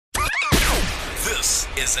This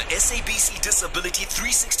is a SABC Disability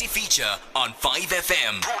 360 feature on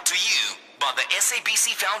 5FM. Brought to you by the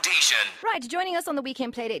SABC Foundation. Right, joining us on the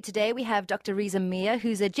Weekend Playdate today, we have Dr. Reza Mia,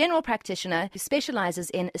 who's a general practitioner who specializes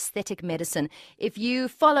in aesthetic medicine. If you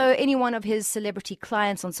follow any one of his celebrity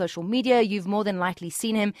clients on social media, you've more than likely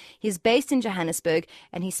seen him. He's based in Johannesburg,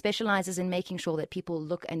 and he specializes in making sure that people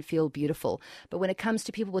look and feel beautiful. But when it comes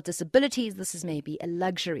to people with disabilities, this is maybe a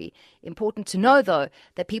luxury. Important to know, though,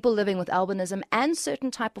 that people living with albinism and certain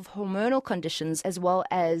type of hormonal conditions, as well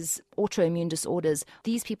as autoimmune disorders,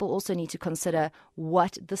 these people also need to consider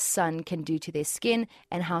what the sun can do to their skin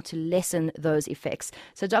and how to lessen those effects.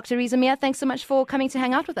 So Dr. Reza Mia, thanks so much for coming to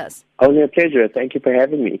hang out with us. Only a pleasure. Thank you for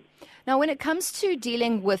having me. Now, when it comes to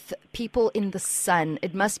dealing with people in the sun,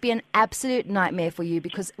 it must be an absolute nightmare for you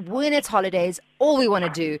because when it's holidays, all we want to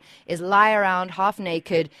do is lie around half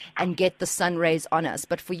naked and get the sun rays on us.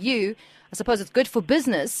 But for you, I suppose it's good for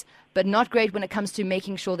business, but not great when it comes to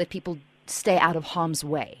making sure that people stay out of harm's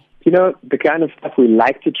way. You know, the kind of stuff we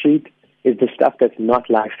like to treat is the stuff that's not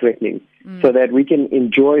life-threatening, so that we can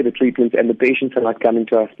enjoy the treatments and the patients are not coming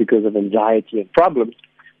to us because of anxiety and problems,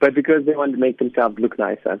 but because they want to make themselves look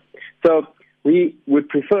nicer. So we would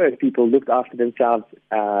prefer if people looked after themselves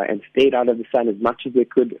and stayed out of the sun as much as they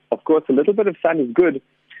could. Of course, a little bit of sun is good,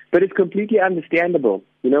 but it's completely understandable.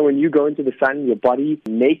 You know, when you go into the sun, your body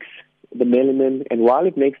makes the melanin, and while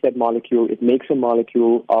it makes that molecule, it makes a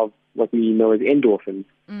molecule of what we know as endorphins.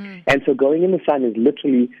 And so going in the sun is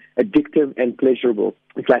literally addictive and pleasurable.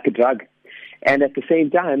 It's like a drug. And at the same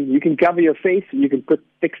time, you can cover your face, you can put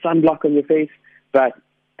thick sunblock on your face, but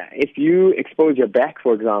if you expose your back,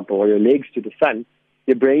 for example, or your legs to the sun,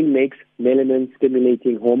 your brain makes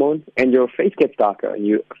melanin-stimulating hormones, and your face gets darker, and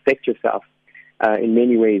you affect yourself in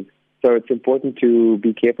many ways. So it's important to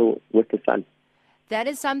be careful with the sun. That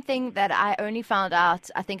is something that I only found out,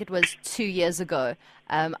 I think it was 2 years ago.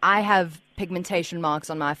 I have pigmentation marks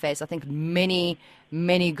on my face. I think many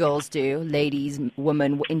girls do, ladies,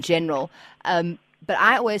 women in general. But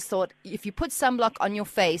I always thought if you put sunblock on your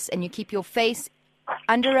face and you keep your face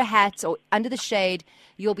under a hat or under the shade,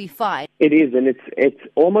 you'll be fine. It is, and it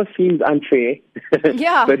almost seems unfair.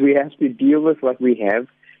 Yeah. But we have to deal with what we have.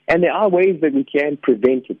 And there are ways that we can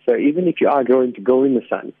prevent it. So even if you are going to go in the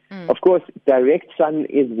sun, of course, direct sun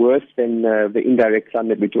is worse than the indirect sun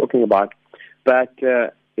that we're talking about. But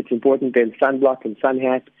it's important then sunblock and sun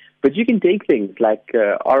hat. But you can take things like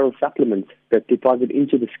oral supplements that deposit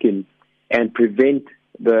into the skin and prevent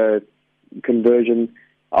the conversion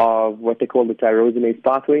of what they call the tyrosinase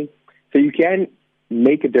pathway. So you can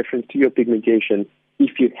make a difference to your pigmentation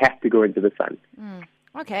if you have to go into the sun.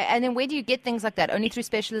 Okay, and then where do you get things like that? Only through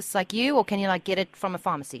specialists like you, or can you get it from a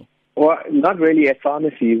pharmacy? Well, not really at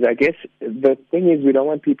pharmacies. I guess the thing is we don't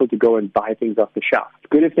want people to go and buy things off the shelf. It's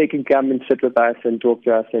good if they can come and sit with us and talk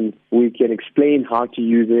to us, and we can explain how to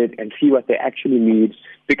use it and see what they actually need,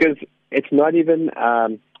 because it's not even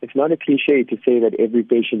it's not a cliche to say that every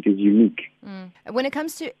patient is unique. When it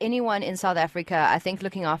comes to anyone in South Africa, I think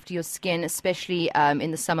looking after your skin, especially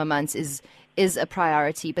in the summer months, is a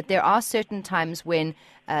priority. But there are certain times when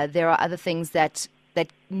there are other things that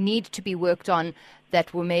need to be worked on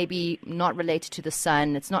that were maybe not related to the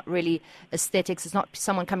sun. It's not really aesthetics. It's not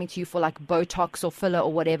someone coming to you for Botox or filler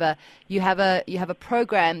or whatever. You have a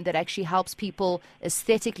program that actually helps people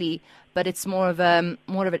aesthetically, but it's more of a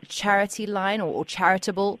charity line or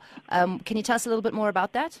charitable. Can you tell us a little bit more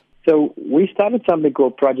about that? So we started something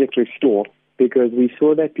called Project Restore because we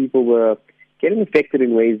saw that people were getting affected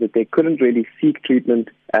in ways that they couldn't really seek treatment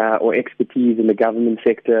or expertise in the government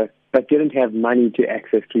sector, but didn't have money to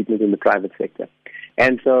access treatment in the private sector.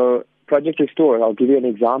 And so Project Restore, I'll give you an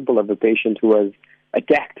example of a patient who was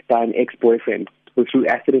attacked by an ex-boyfriend who threw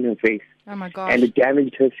acid in her face. Oh, my gosh. And it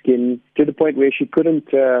damaged her skin to the point where she couldn't,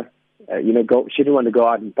 go. She didn't want to go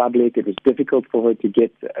out in public. It was difficult for her to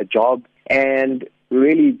get a job. And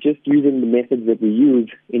really just using the methods that we use,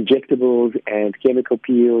 injectables and chemical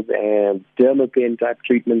peels and dermapen type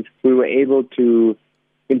treatments, we were able to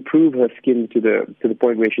improve her skin to the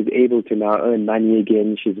point where she's able to now earn money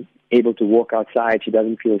again. She's able to walk outside. She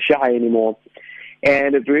doesn't feel shy anymore.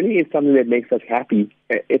 And it really is something that makes us happy.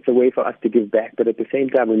 It's a way for us to give back, but at the same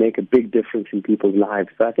time, we make a big difference in people's lives.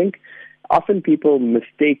 So I think often people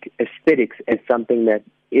mistake aesthetics as something that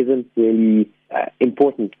isn't really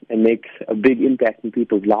important and makes a big impact in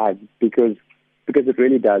people's lives because it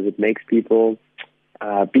really does. It makes people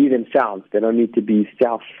be themselves. They don't need to be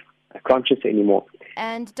self-conscious anymore.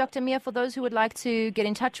 And Dr. Mia, for those who would like to get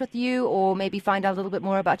in touch with you or maybe find out a little bit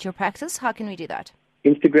more about your practice, how can we do that?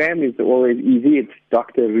 Instagram is always easy. It's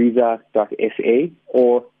drreza.sa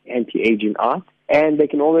or anti-aging art. And they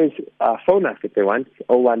can always phone us if they want,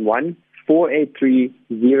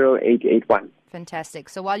 011-483-0881. Fantastic.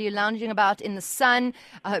 So while you're lounging about in the sun,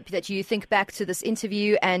 I hope that you think back to this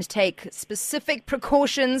interview and take specific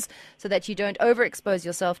precautions so that you don't overexpose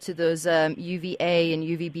yourself to those UVA and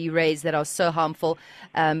UVB rays that are so harmful,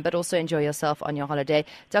 but also enjoy yourself on your holiday.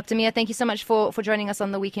 Dr. Mia, thank you so much for joining us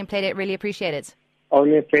on the Weekend Playdate. Really appreciate it.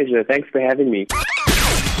 Only a pleasure. Thanks for having me.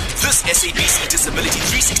 This SABC Disability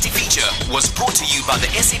 360 feature was brought to you by the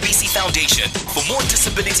SABC Foundation. For more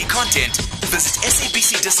disability content, visit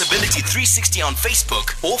SABC Disability 360 on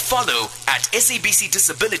Facebook or follow at SABC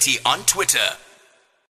Disability on Twitter.